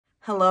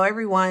Hello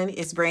everyone,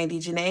 it's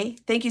brandijanei.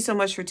 Thank you so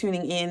much for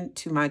tuning in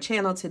to my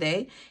channel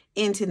today.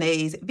 In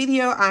today's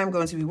video, I'm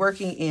going to be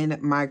working in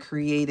my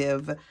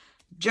creative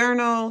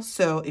journal.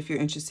 So if you're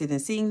interested in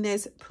seeing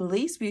this,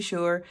 please be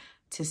sure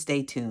to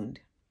stay tuned.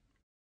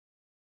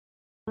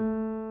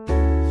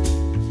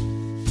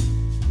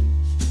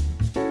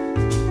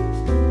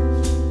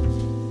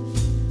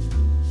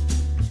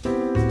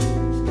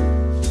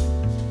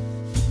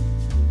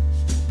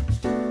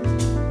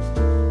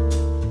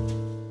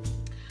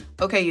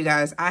 Okay, you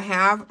guys, I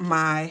have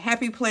my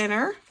happy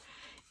planner,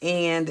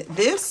 and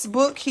this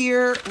book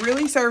here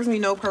really serves me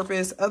no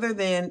purpose other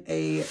than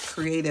a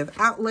creative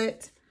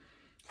outlet,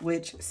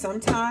 which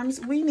sometimes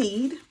we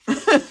need.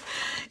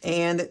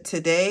 And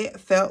today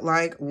felt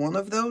like one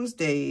of those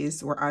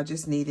days where I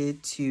just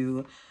needed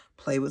to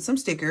play with some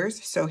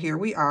stickers. So here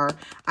we are.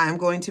 I'm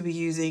going to be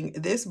using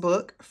this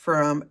book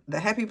from the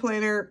Happy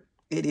Planner.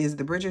 It is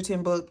the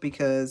Bridgerton book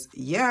because,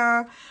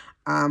 yeah,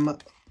 I'm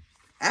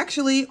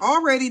actually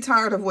already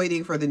tired of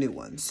waiting for the new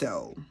one.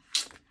 So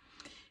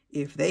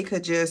if they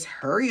could just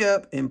hurry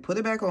up and put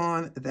it back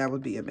on, that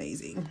would be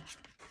amazing.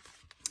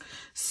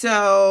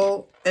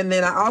 So, and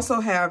then I also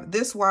have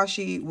this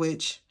washi,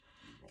 which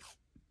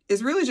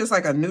is really just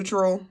like a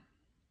neutral.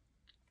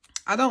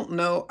 I don't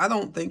know. I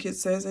don't think it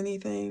says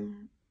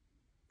anything,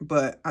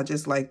 but I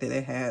just like that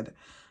it had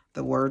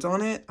the words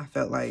on it. I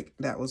felt like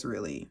that was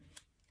really,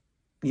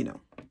 you know,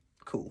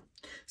 cool.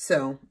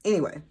 So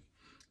anyway,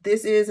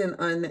 this is an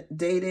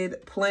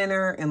undated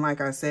planner, and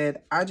like I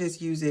said, I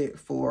just use it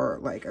for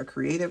like a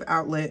creative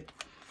outlet.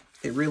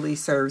 It really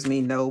serves me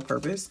no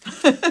purpose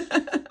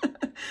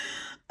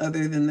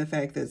other than the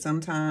fact that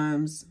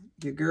sometimes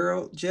your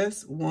girl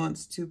just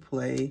wants to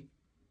play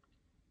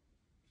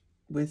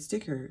with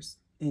stickers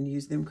and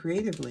use them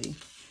creatively.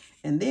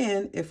 And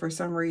then if for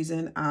some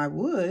reason I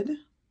would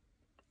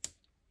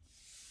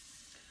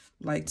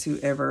like to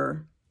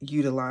ever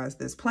utilize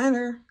this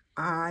planner,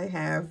 I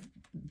have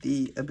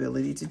the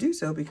ability to do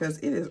so because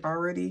it is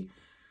already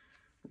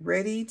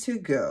ready to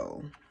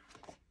go.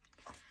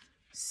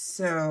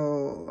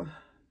 So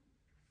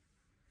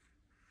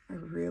I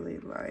really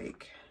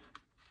like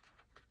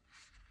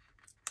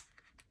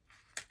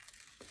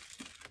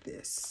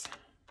this,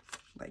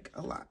 like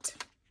a lot.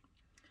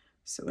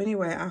 So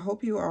anyway, I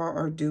hope you all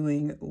are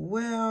doing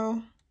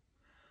well.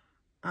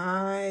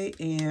 I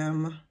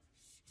am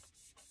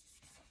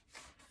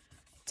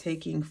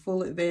taking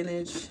full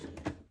advantage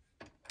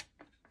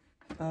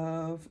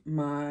of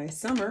my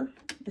summer.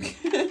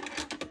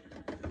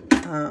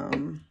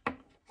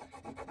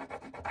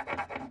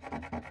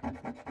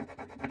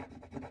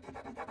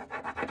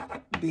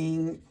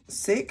 Being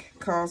sick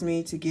caused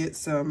me to get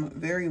some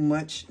very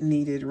much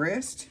needed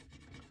rest,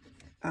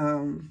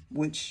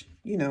 which,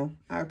 you know,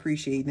 I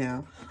appreciate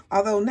now.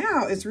 Although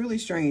now it's really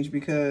strange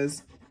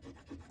because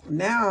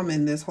now I'm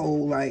in this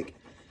whole, like,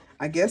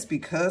 I guess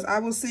because I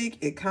was sick,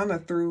 it kind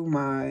of threw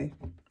my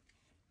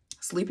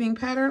sleeping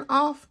pattern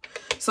off.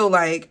 So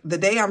like the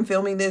day I'm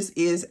filming this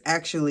is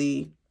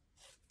actually,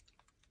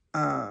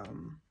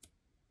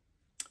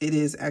 it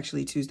is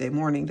actually Tuesday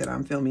morning that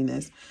I'm filming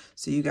this.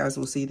 So you guys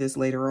will see this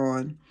later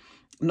on.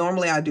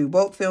 Normally I do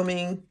bulk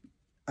filming,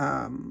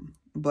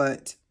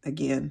 but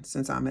again,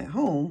 since I'm at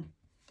home,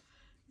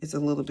 it's a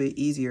little bit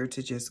easier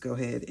to just go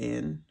ahead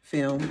and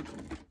film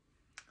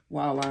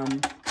while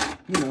I'm,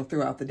 you know,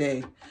 throughout the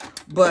day.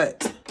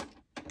 But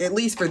at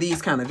least for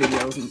these kind of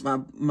videos,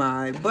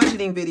 my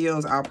budgeting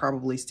videos, I'll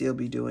probably still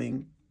be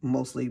doing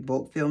mostly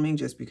bulk filming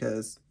just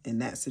because in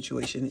that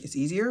situation it's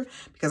easier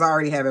because I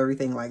already have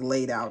everything like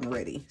laid out and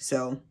ready.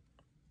 So,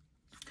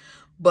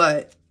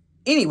 but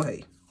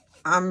anyway,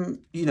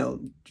 I'm, you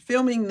know,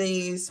 filming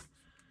these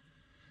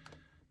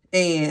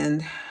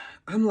and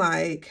I'm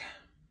like,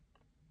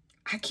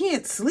 I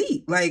can't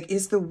sleep. Like,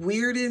 it's the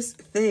weirdest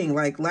thing.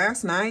 Like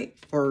last night,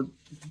 or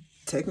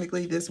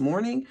technically this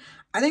morning,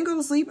 I didn't go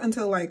to sleep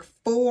until like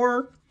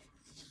 4.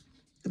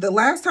 The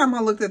last time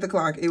I looked at the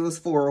clock, it was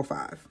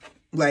 4:05.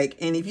 Like,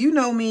 and if you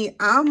know me,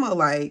 I'm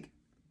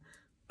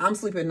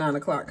sleep at 9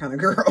 o'clock kind of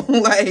girl.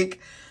 Like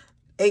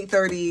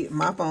 8:30,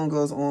 my phone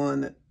goes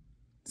on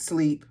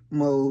sleep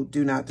mode,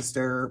 do not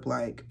disturb,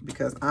 like,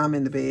 because I'm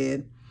in the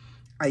bed.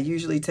 I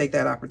usually take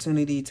that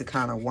opportunity to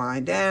kind of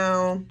wind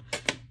down,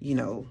 you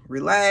know,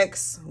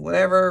 relax,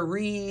 whatever,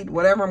 read,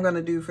 whatever I'm going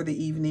to do for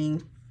the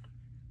evening.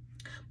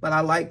 But I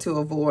like to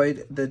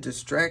avoid the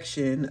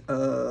distraction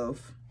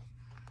of,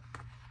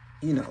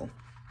 you know,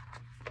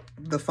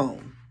 the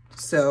phone.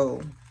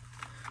 So,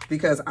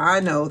 because I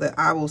know that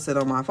I will sit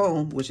on my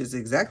phone, which is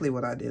exactly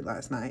what I did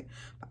last night.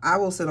 I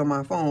will sit on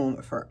my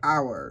phone for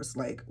hours,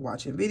 like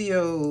watching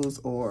videos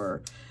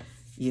or,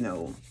 you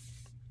know,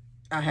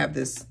 I have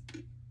this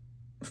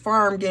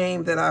farm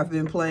game that I've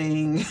been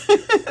playing.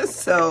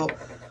 So,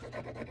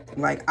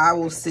 like, I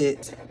will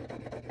sit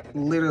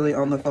literally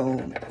on the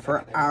phone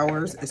for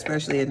hours,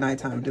 especially at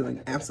nighttime,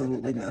 doing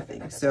absolutely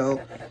nothing.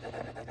 So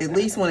at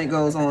least when it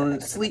goes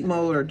on sleep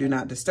mode or do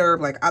not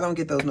disturb, like, I don't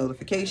get those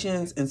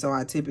notifications. And so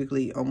I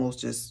typically almost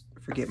just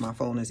forget my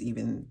phone is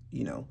even,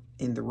 you know,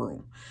 in the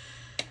room.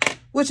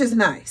 which is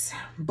nice.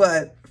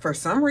 But for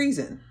some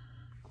reason,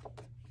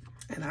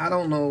 and I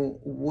don't know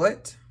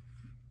what,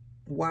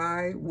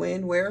 why,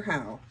 when, where,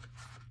 how,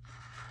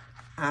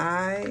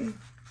 I've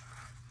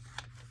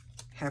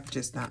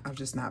just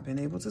not been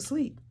able to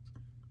sleep.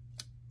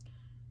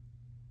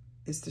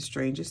 It's the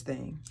strangest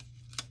thing.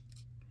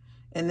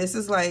 And this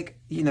is like,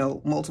 you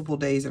know, multiple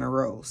days in a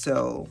row.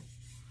 So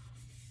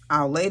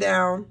I'll lay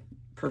down,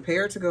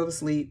 prepare to go to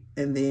sleep,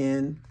 and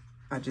then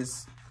I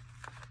just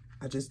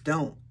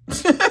don't.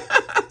 So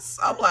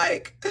I'm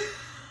like,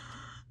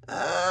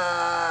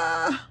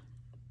 I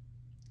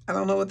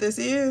don't know what this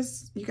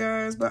is, you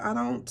guys, but I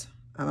don't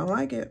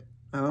like it.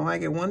 I don't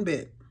like it one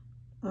bit.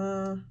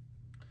 I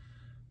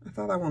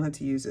thought I wanted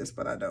to use this,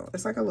 but I don't.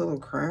 It's like a little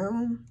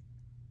crown.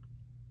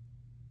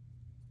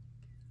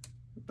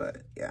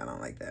 But yeah, I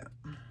don't like that.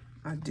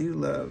 I do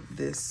love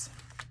this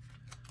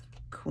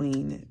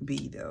queen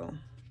bee though.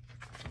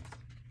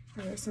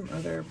 There's some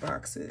other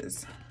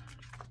boxes.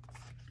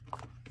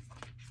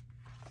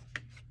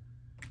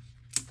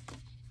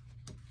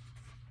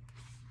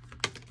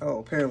 Oh,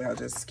 apparently I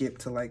just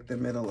skipped to like the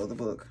middle of the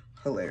book.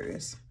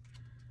 Hilarious.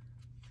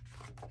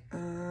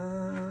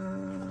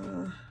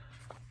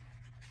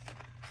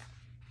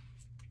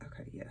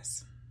 Okay,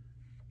 yes.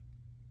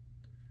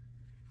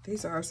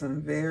 These are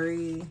some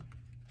very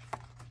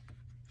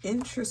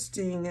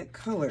interesting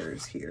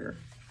colors here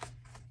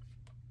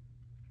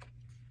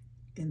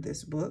in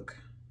this book.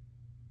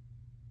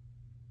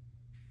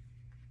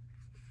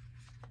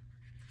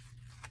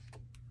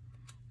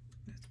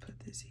 Let's put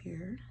this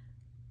here.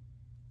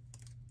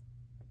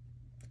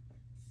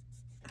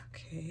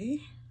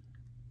 Okay.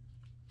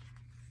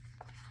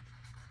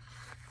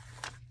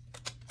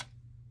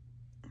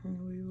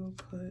 And we will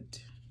put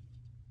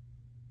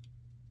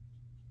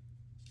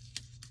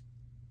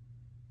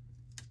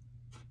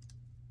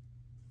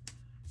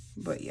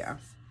but yeah,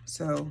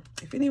 so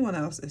if anyone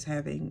else is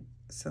having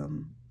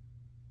some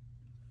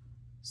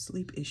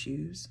sleep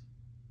issues,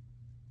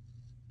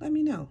 let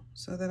me know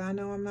so that I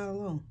know I'm not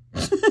alone.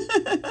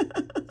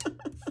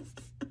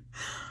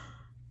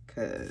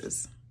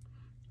 Because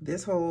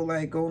this whole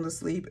like going to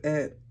sleep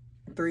at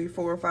 3,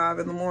 4, 5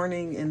 in the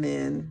morning and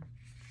then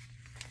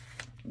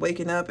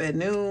waking up at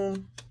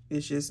noon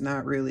is just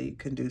not really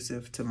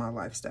conducive to my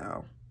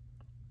lifestyle.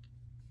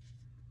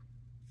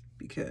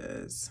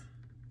 Because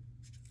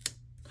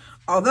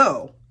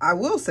although I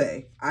will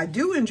say, I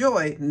do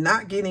enjoy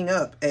not getting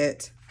up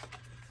at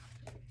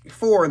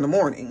 4 in the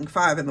morning,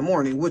 5 in the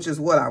morning, which is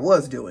what I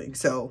was doing.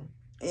 So,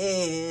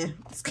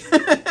 it's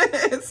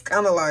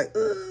kind of like,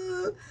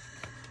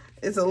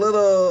 it's a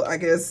little, I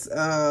guess,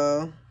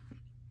 a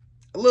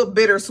little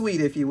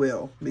bittersweet, if you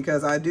will,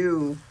 because I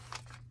do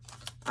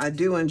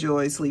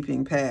enjoy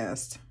sleeping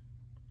past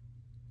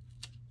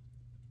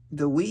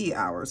the wee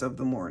hours of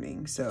the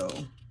morning. So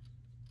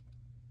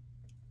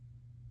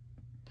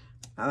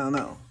I don't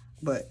know,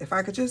 but if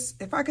I could just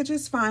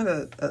find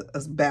a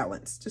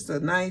balance, just a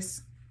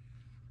nice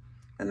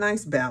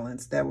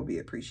balance, that would be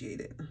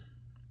appreciated.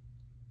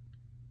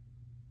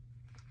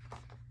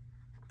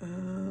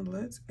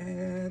 Let's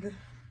add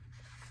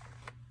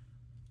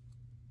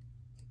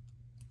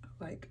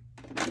like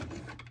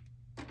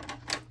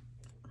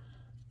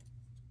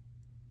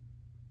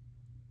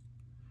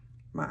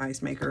my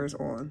ice maker is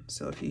on,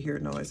 so if you hear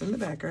noise in the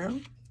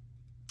background,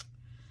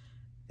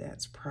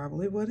 that's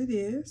probably what it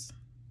is.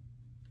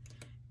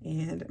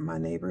 And my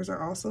neighbors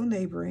are also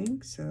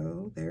neighboring,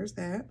 so there's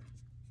that.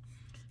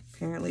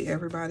 Apparently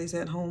everybody's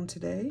at home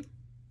today.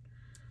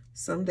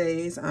 Some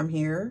days I'm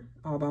here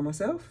all by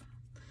myself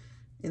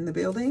in the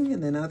building,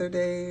 and then other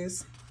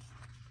days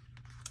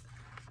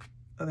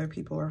other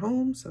people are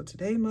home. So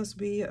today must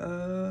be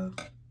a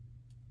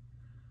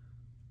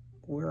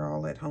we're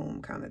all at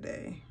home kind of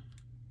day,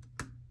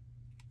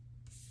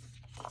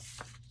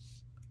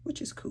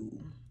 which is cool.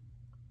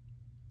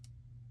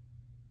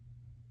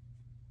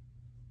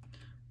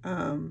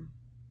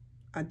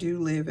 I do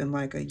live in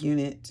like a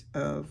unit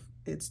of,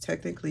 it's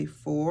technically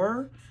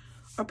 4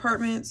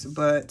 apartments,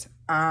 but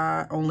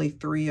only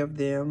 3 of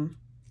them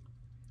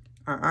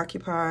are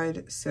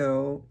occupied.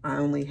 So I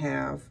only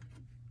have,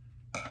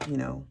 you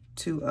know,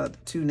 two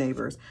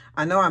neighbors.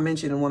 I know I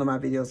mentioned in one of my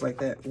videos like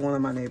that one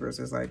of my neighbors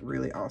is like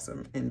really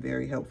awesome and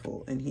very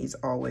helpful. And he's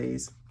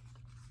always,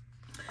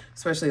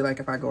 especially like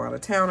if I go out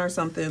of town or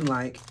something,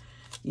 like,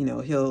 you know,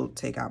 he'll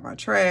take out my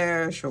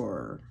trash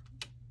or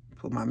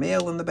put my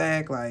mail in the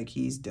bag. Like,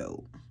 he's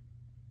dope.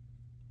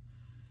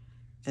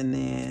 And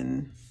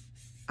then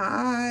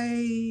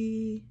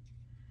I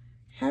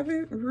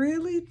haven't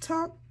really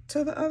talked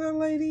to the other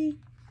lady,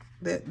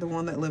 the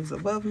one that lives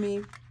above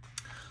me.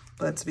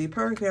 But to be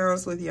perfectly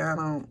honest with you, I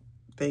don't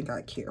think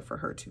I care for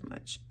her too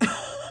much.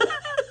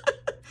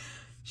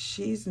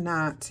 She's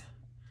not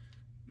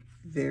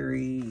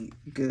very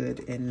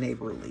good and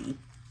neighborly.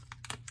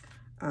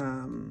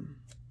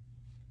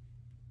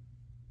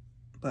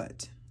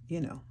 But,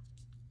 you know,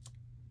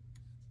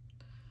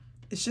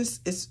 it's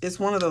just, it's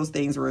one of those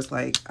things where it's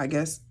like, I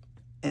guess,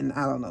 and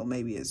I don't know,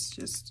 maybe it's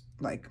just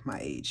like my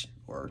age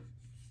or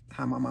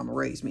how my mama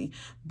raised me.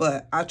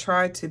 But I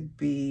try to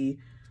be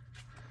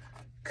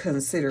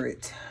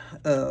considerate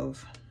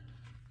of,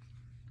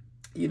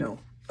 you know,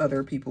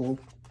 other people's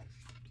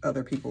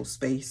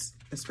space,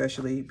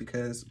 especially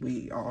because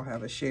we all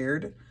have a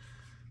shared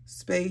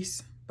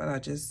space, but I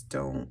just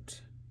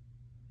don't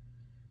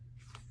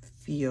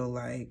feel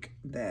like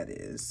that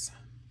is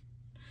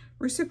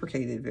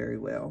reciprocated very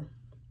well.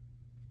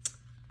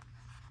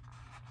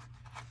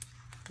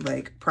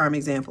 Like, prime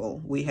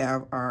example, we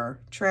have our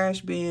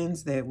trash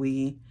bins that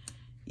we,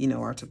 you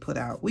know, are to put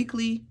out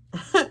weekly.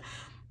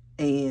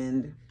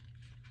 And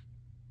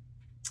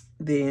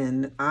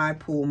then I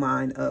pull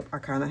mine up. I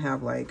kind of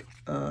have like,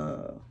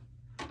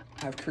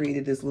 I've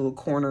created this little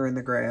corner in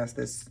the grass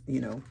that's,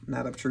 you know,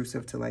 not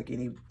obtrusive to like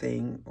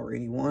anything or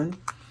anyone.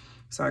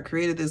 So I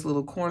created this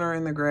little corner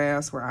in the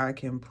grass where I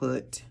can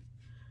put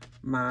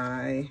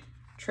my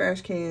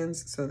trash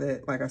cans so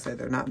that, like I said,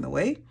 they're not in the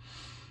way.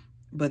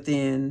 But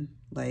then,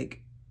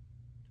 like,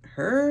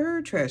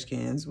 her trash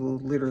cans will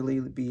literally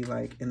be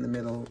like in the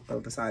middle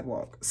of the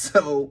sidewalk.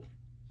 So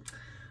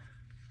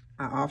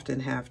I often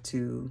have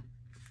to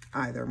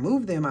either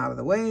move them out of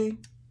the way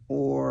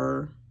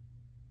or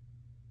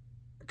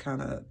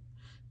kind of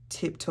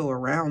tiptoe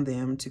around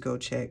them to go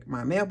check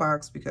my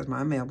mailbox, because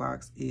my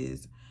mailbox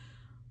is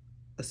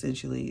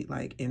essentially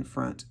like in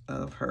front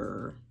of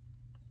her.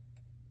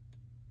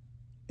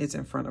 It's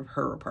in front of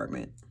her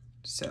apartment.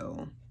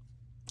 So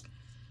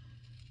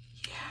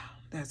yeah,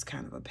 that's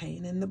kind of a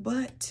pain in the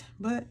butt,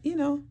 but you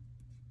know,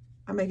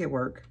 I make it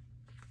work.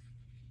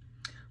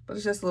 But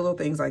it's just little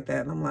things like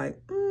that. And I'm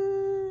like,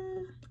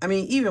 I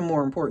mean, even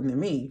more important than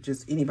me,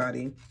 just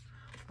anybody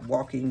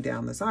walking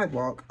down the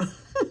sidewalk.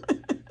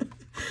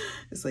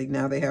 It's like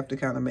now they have to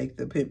kind of make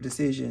the pimp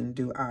decision.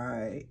 Do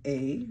I,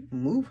 A,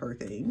 move her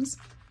things,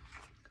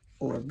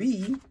 or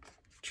B,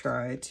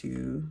 try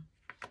to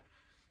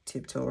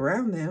tiptoe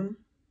around them?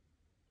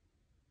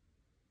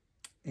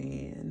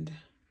 And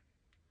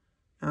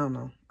I don't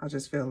know. I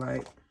just feel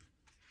like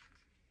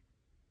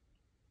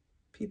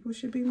people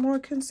should be more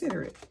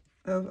considerate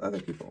of other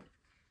people.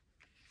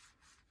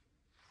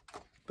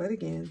 But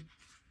again,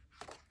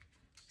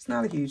 it's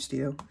not a huge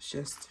deal. It's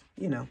just,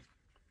 you know,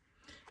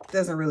 it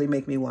doesn't really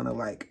make me want to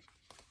like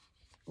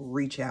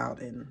reach out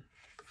and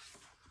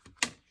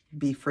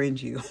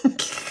befriend you.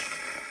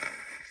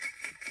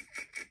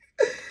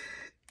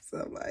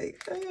 So I'm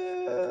like, if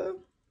you're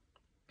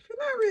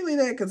not really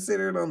that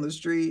considerate on the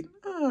street,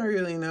 I don't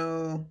really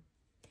know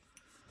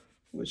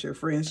what your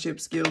friendship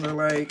skills are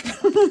like.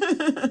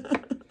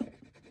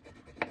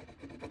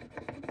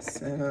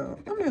 So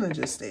I'm gonna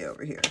just stay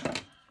over here.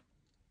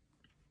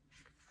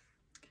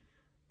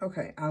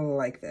 Okay, I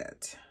like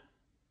that.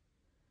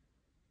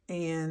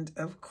 And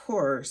of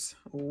course,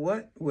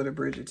 what would a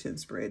Bridgerton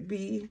spread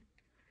be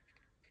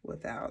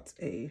without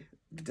a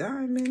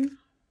diamond?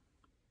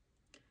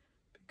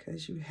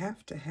 Because you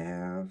have to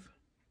have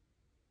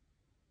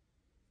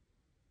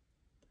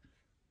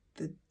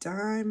the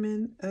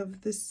diamond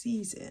of the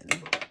season.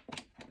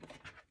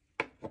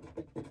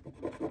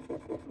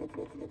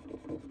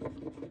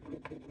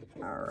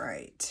 All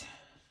right.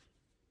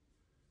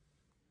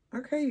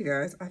 Okay, you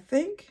guys, I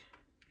think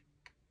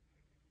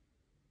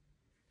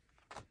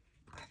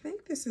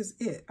this is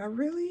it. I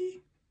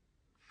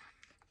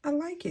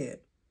like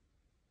it.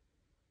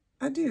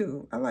 I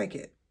do. I like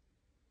it.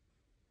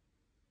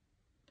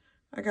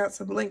 I got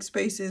some blank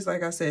spaces,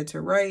 like I said,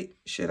 to write,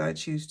 should I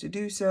choose to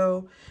do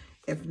so.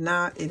 If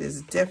not, it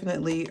is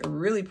definitely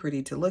really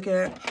pretty to look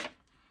at.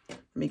 Let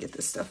me get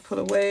this stuff put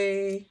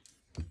away.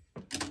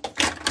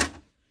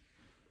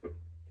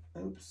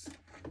 Oops.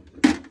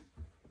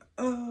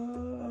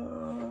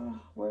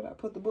 Where did I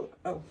put the book?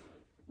 Oh,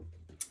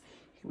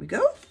 here we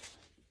go.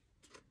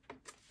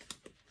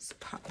 Let's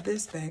pop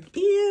this back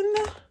in.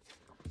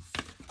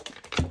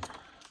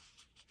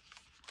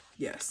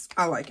 Yes,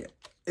 I like it.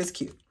 It's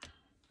cute.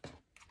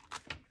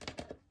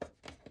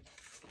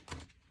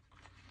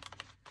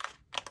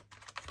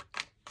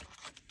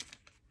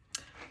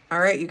 All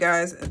right, you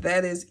guys,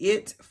 that is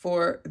it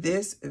for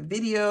this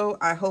video.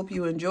 I hope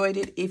you enjoyed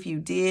it. If you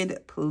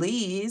did,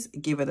 please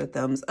give it a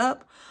thumbs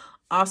up.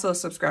 Also,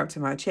 subscribe to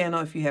my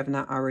channel if you have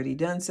not already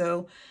done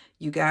so.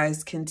 You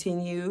guys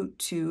continue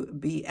to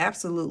be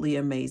absolutely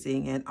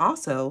amazing. And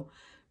also,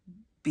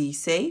 be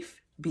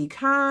safe, be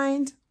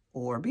kind,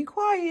 or be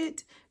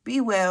quiet.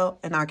 Be well,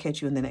 and I'll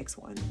catch you in the next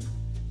one.